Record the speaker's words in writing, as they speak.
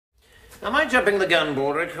Am I jumping the gun,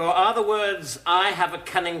 Baldrick, or are the words, "I have a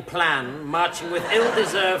cunning plan," marching with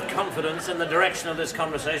ill-deserved confidence in the direction of this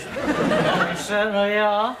conversation? You certainly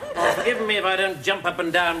are. Oh, forgive me if I don't jump up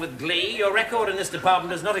and down with glee. Your record in this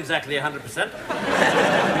department is not exactly 100%.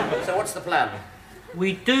 So what's the plan?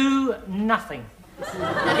 We do nothing.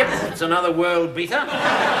 Yep, it's another world beater. Wait,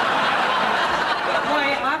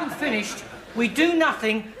 I haven't finished. We do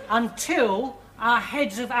nothing until our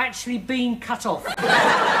heads have actually been cut off.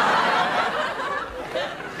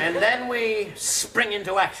 And then we spring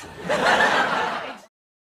into action.